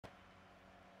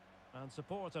And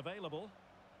support available.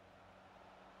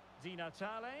 Di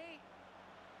Natale.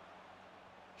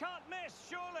 Can't miss,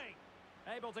 surely.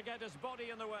 Able to get his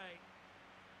body in the way.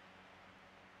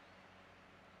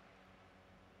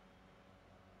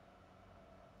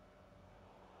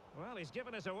 Well, he's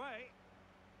given us away.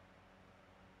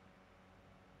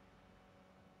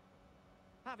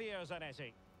 Javier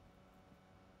Zanetti.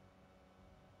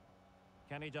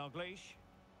 Kenny Dalglish.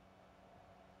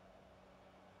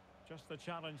 Just the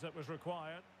challenge that was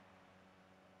required.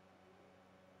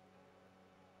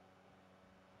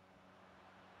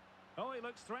 Oh, he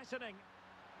looks threatening.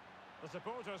 The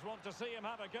supporters want to see him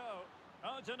have a go.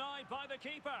 Oh, denied by the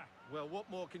keeper. Well, what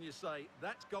more can you say?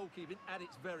 That's goalkeeping at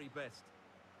its very best.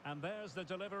 And there's the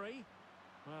delivery.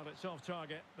 Well, it's off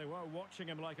target. They were watching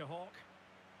him like a hawk.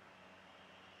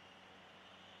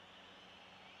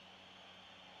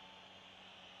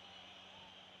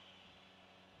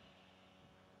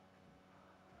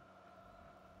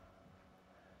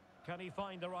 Can he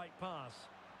find the right pass?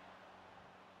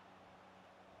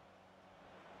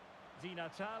 Di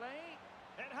Natale.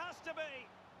 It has to be.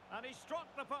 And he struck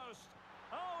the post.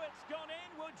 Oh, it's gone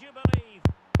in, would you believe?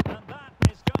 And that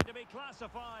is going to be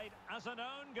classified as an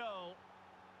own goal.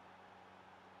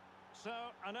 So,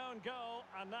 an own goal,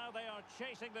 and now they are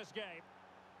chasing this game.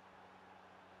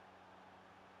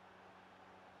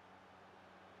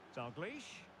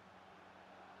 Dalglish.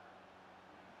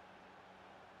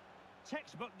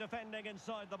 Textbook defending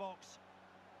inside the box.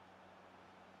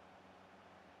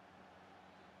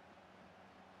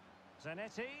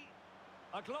 Zanetti.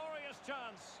 A glorious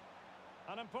chance.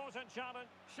 An important challenge.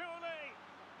 Surely.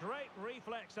 Great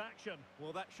reflex action.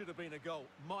 Well, that should have been a goal.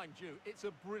 Mind you, it's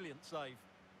a brilliant save.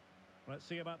 Let's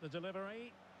see about the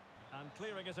delivery. And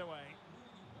clearing it away.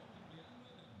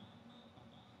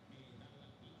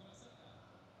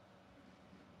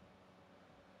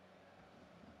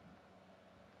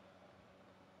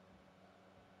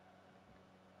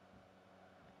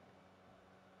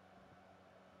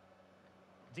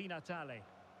 Di Natale.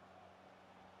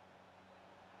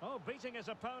 Oh, beating his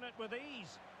opponent with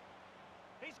ease.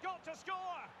 He's got to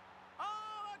score!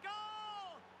 Oh, a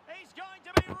goal! He's going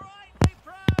to be rightly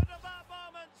proud of that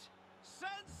moment.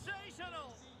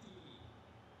 Sensational!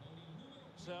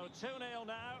 So 2-0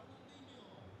 now.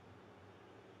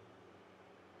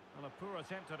 Well, a poor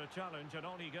attempt at a challenge, and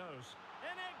on he goes.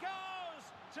 In it goes!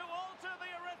 To alter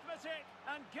the arithmetic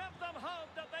and give them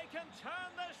hope that they can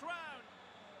turn this round.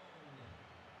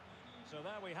 So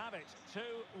there we have it,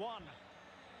 2-1.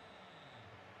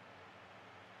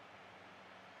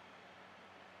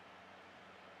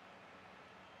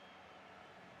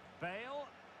 Bale.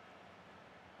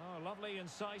 Oh, lovely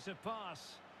incisive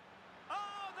pass.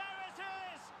 Oh, there it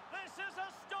is! This is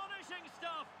astonishing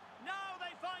stuff! Now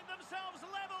they find themselves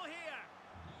level here!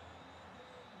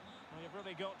 Well, you've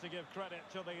really got to give credit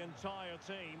to the entire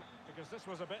team, because this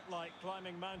was a bit like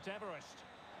climbing Mount Everest.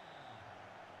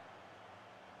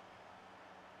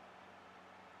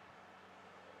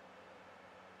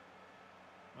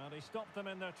 Well, he stopped them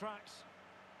in their tracks.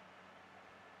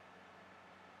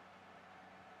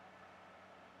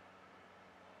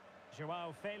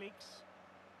 Joao Felix.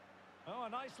 Oh, a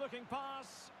nice-looking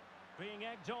pass. Being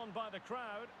egged on by the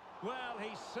crowd. Well, he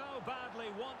so badly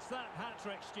wants that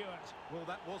hat-trick, Stuart. Well,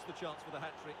 that was the chance for the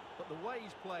hat-trick, but the way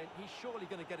he's playing, he's surely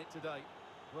going to get it today.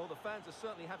 Well, the fans are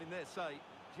certainly having their say.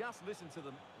 Just listen to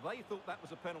them. They thought that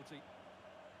was a penalty.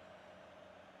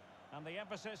 And the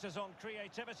emphasis is on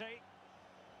creativity.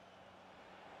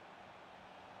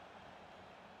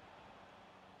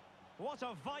 What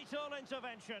a vital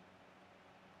intervention.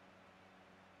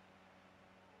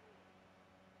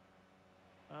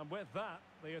 And with that,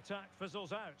 the attack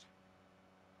fizzles out.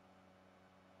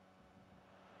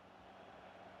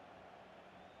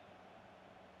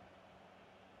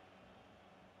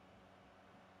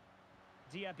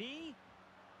 Diaby.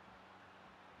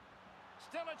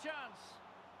 Still a chance.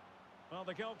 Well,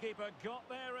 the goalkeeper got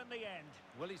there in the end.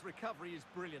 Well, his recovery is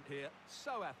brilliant here.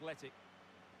 So athletic.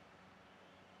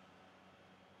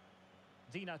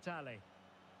 Di Natale.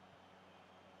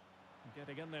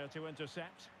 Getting in there to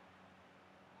intercept.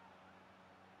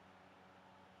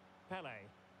 Pele.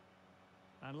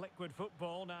 And liquid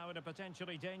football now in a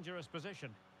potentially dangerous position.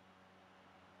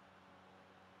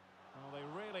 Well, they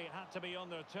really had to be on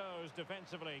their toes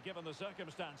defensively, given the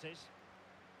circumstances.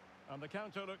 And the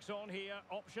counter looks on here.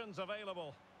 Options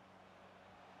available.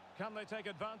 Can they take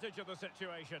advantage of the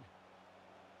situation?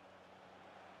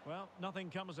 Well, nothing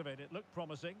comes of it. It looked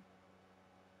promising.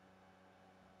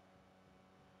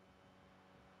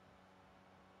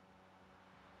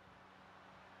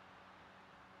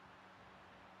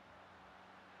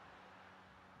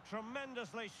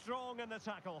 tremendously strong in the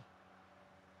tackle.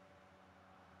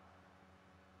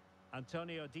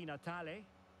 Antonio Di Natale.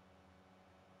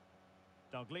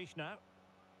 Dalglish now.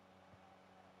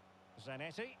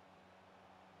 Zanetti.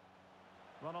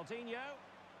 Ronaldinho.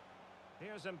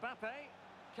 Here's Mbappe.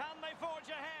 Can they forge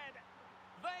ahead?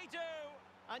 They do.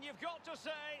 And you've got to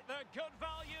say they're good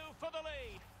value for the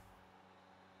lead.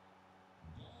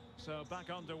 So back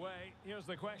underway. Here's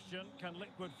the question. Can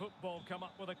Liquid Football come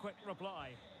up with a quick reply?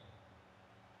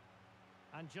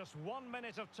 And just 1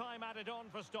 minute of time added on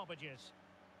for stoppages.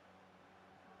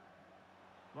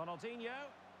 Ronaldinho.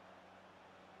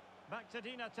 Back to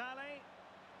Di Natale.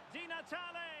 Di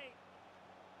Natale.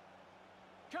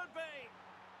 Could be.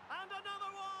 And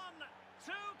another one.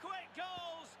 2 quick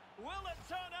goals. Will it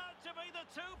turn out to be the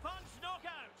two-punch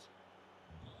knockout?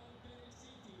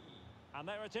 And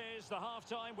there it is, the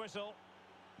half-time whistle.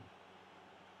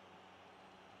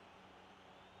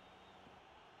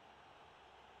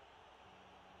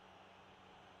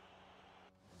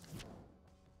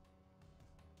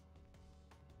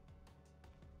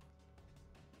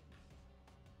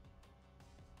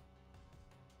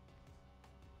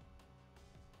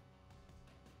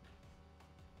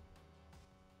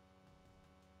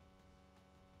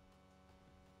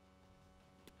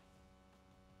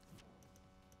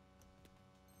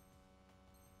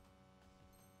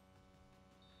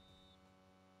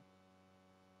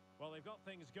 Well, they've got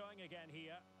things going again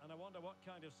here, and I wonder what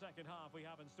kind of second half we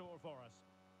have in store for us.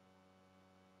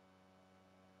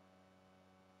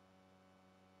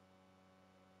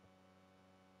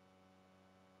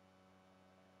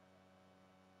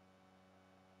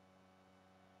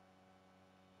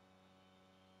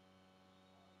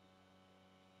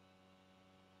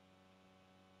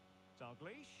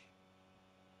 Dalglish.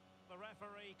 The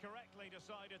referee correctly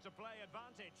decided to play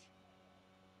advantage.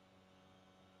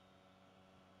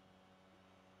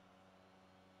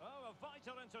 Oh, a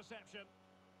vital interception.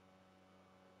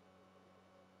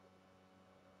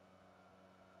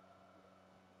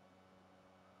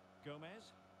 Gomez.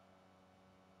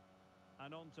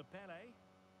 And on to Pele.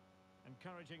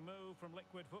 Encouraging move from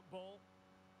Liquid Football.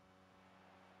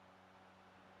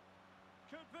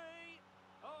 Could be.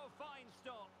 Oh, fine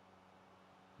stop.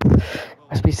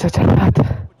 Must be such a lot.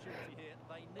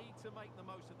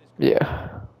 Yeah.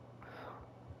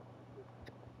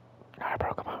 Alright,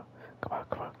 bro, come on. Come on,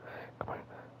 come on, come on.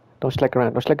 Don't slack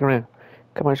around, don't slack around.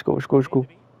 Come on, let's go, let's go, let's go.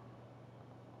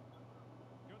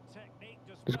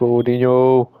 Let's go,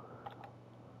 Dino.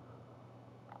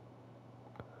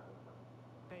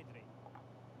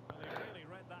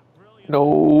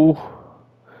 No.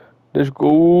 Let's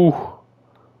go.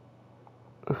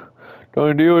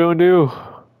 Don't do, don't do.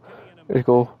 Let's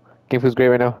go. Game feels great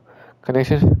right now.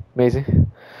 Connection,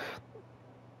 amazing.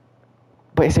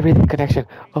 But is it really the connection?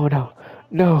 Oh no.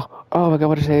 No. Oh my god,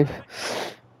 what a save.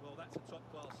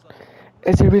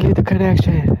 Is it really the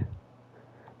connection?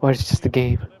 Or is it just the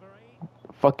game?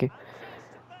 Fuck it.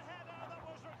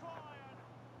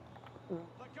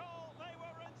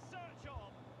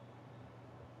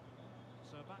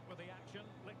 So back with the action.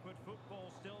 Liquid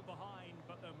Football still behind,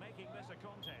 but they're making this a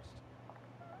contest.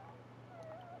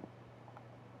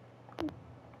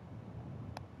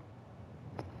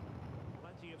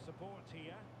 Plenty of support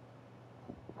here.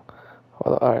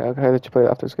 Hold on, alright, okay, I'll let you play it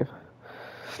after this game.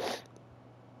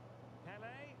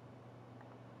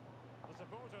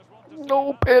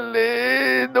 No,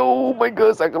 Pele! No, my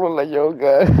God, sácalo la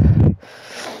yoga.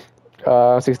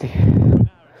 60.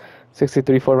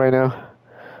 63-4 right now.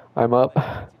 I'm up.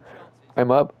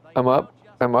 I'm up. I'm up.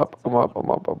 I'm up. I'm up. I'm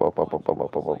up. I'm up. I'm up. I'm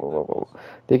up. I'm up.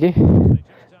 Tiki.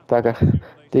 Taka.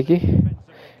 Tiki.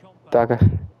 Taka.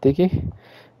 Tiki.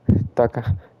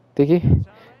 Taka. Tiki.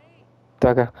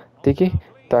 Taka. Tiki.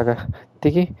 Taka.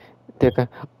 Tiki. Taka.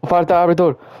 Falta,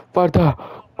 árbitro. Falta.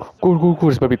 Goal, goal, goal.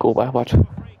 This might be goal. Watch.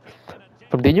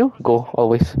 From Dino, go.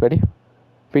 Always. Ready?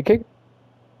 Free kick.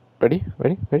 Ready?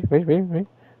 Ready? Ready? Ready? Ready? Ready?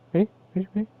 Ready? Ready?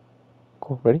 Ready?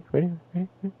 Go. Ready? Ready? Ready?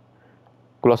 Ready?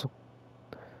 Golazo.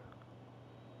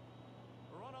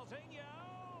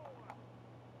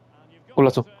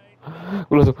 Golazo.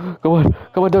 Golazo. Come on.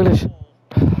 Come on, Douglas.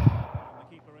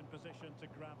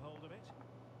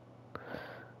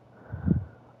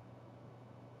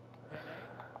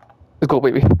 Let's go,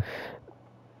 baby.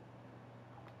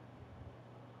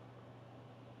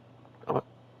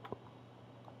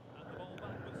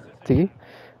 Tiki.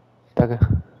 Taka.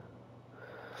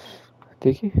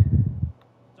 Tiki.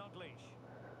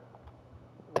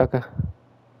 Taka.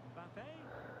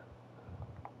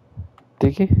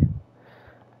 Tiki.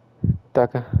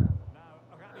 Taka.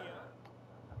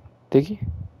 Tiki.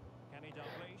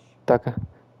 Taka.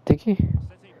 Tiki.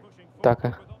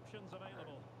 Taka.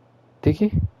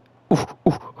 Tiki. Oof,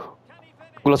 oof. Can he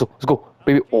finish? Golazo, let's go,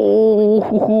 baby.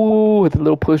 Oh, with a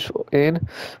little push in. Would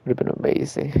have been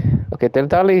amazing. Okay,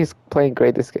 Dentali is playing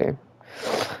great this game.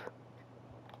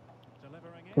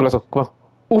 Delivering it. Golazo, come on.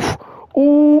 Oof.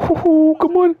 Ooh,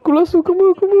 come on, Golazo, come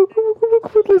on, come on, come on, come on,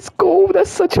 come on. Let's go. That's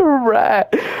such a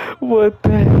rat. What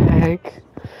the heck?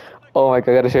 Oh my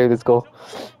god, I gotta show you this goal.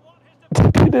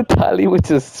 Dentali was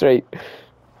just straight.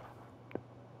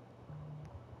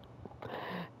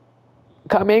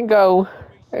 Come and go.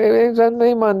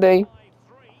 Sunday, Monday. 5-3.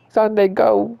 Sunday,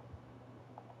 go.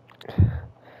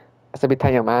 That's a bit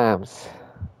tight your moms.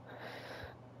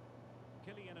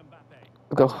 Kylian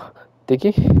Mbappe. Go.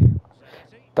 Tiki.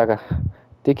 Senesi. Taka.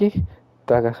 Tiki.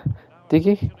 Taka. Now a Tiki.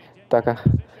 potentially Taka. dangerous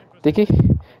position Tiki.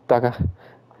 presented. Taka.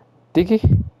 Tiki.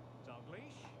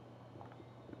 Dalglish.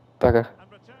 Taka.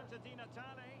 And return to Di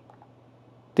Natale.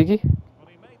 Tiki. Well,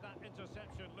 he made that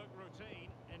interception look routine.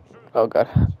 In truth, Oh it god.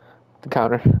 wasn't. The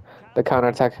counter. Can The they counter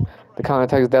get attack. on the The break? counter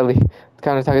attack is deadly. The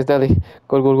counter attack is deadly.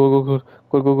 Go, go, go, go, go.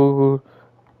 Go, go, go, go.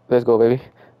 Let's go, baby.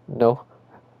 No.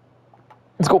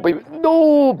 Let's go, baby.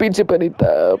 No, pinche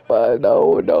penita.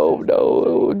 No, no,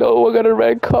 no, no. I got a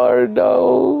red card.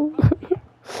 No. Back here.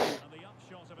 And the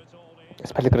upshot of it all is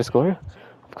Is a Pelé gonna sending score? off too.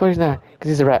 Of course he's not, because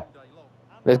he's a rat. All day long.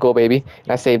 And Let's that go, baby. looks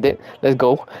And I saved it. Let's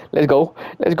go. Let's go.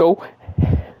 Let's go.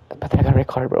 But I got a red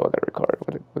card, bro. I got a red card.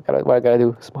 What I gotta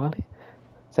do? Smiley?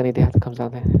 Sunny day have to come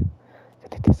down there.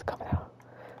 Sunny day has to come down.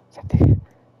 Sunny.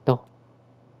 No.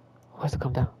 Who has to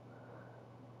come down?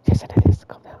 Yes, Sunny day has to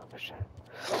come down for sure.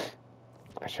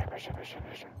 For sure, for sure, for sure,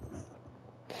 for sure.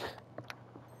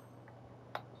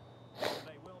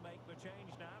 they will make the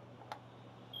change now.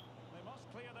 They must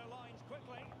clear their lines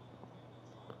quickly.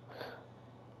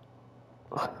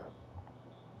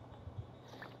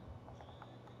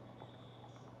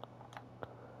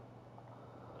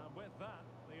 And with that,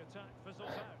 the attack fizzles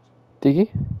out. Diggy?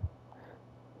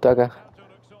 Daga. Counter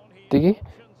looks on here. Diggy?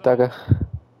 Options Daga. are.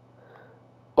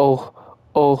 Oh.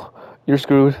 Oh. You're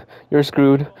screwed. You're Lovely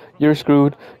screwed. ball from You're Di screwed.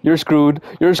 Natale. You're screwed.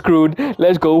 You're screwed.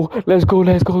 Let's go. Let's go.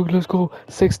 Let's go. Let's go.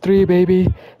 6-3, baby.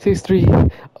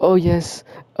 6-3. Oh yes.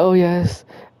 Oh yes.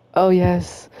 Oh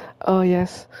yes. Oh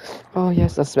yes. Oh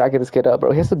yes. Let's back this kid up,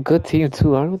 bro. He has a good team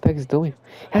too. I don't know what the heck he's doing.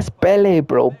 He has Pele,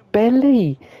 bro.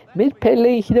 Pele. Mid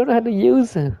Pele. He don't know how to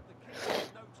use him. The keeper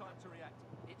had no time to react.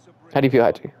 It's a How do you brilliant feel,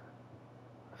 Haji?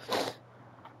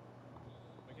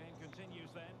 The game continues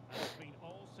then, and it's been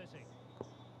all sitting.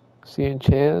 Seeing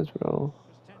chance, bro.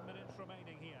 Just 10 minutes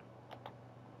remaining here.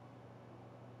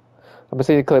 I'm gonna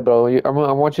say the clip, bro. I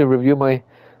want you to review my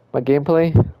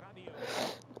gameplay Rabiot.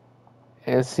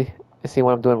 and see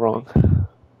what I'm doing wrong. And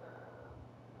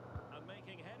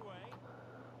making headway.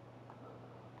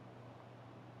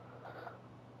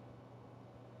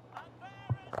 And there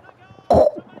is the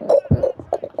goal to make it a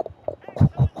hat-trick.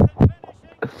 Excellent in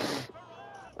finishing, one for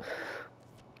all to...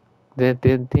 Din,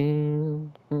 din,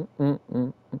 din.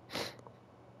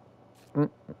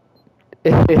 Mm.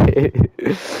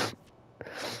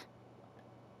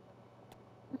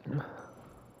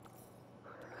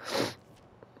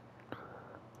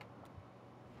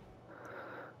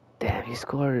 Damn, he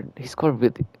scored. He scored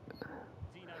with. Di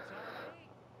Natale.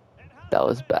 It has That to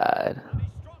was be. bad. And he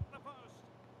struck the post.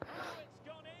 Oh, it's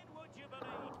gone in, would you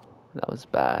believe? That was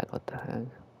bad. What the heck?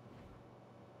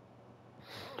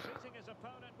 Beating his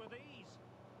opponent with ease.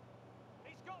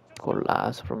 He's got to score.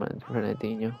 Golazo from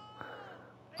Ronaldinho. Goal!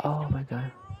 He's Oh got my to be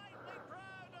god. rightly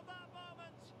proud of that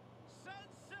moment.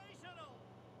 Sensational.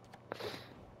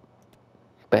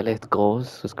 Pele's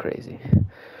goals was crazy. Well,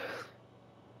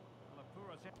 a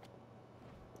poor attempt.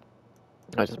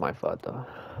 That's just my fault though.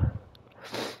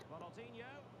 Ronaldinho.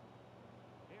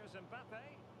 Here's Mbappe.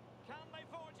 Can they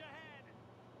forge ahead?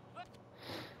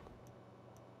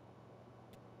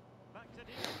 Back to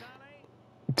Di Natale.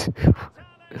 Di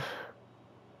Natale.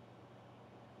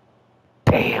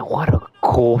 Damn, what a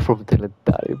goal from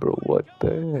Teletari, bro. What the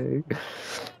heck? Turned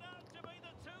out to be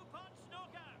the two-punch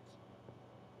knockout.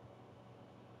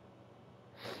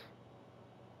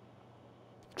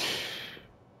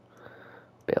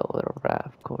 Bale, little rat,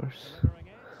 of course. Delivering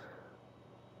it.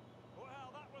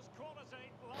 Well, that was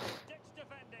quality. Like Dick's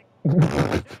defending.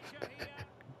 Danger here.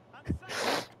 And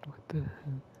What the heck?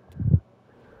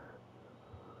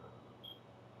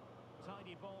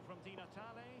 tidy ball from Di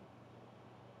Natale.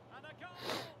 And a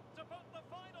goal to put the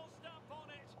final stamp on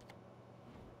it.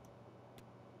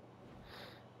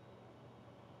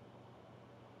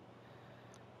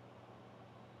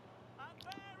 And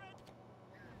there it...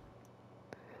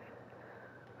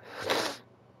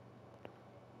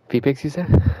 V-Pix, you said?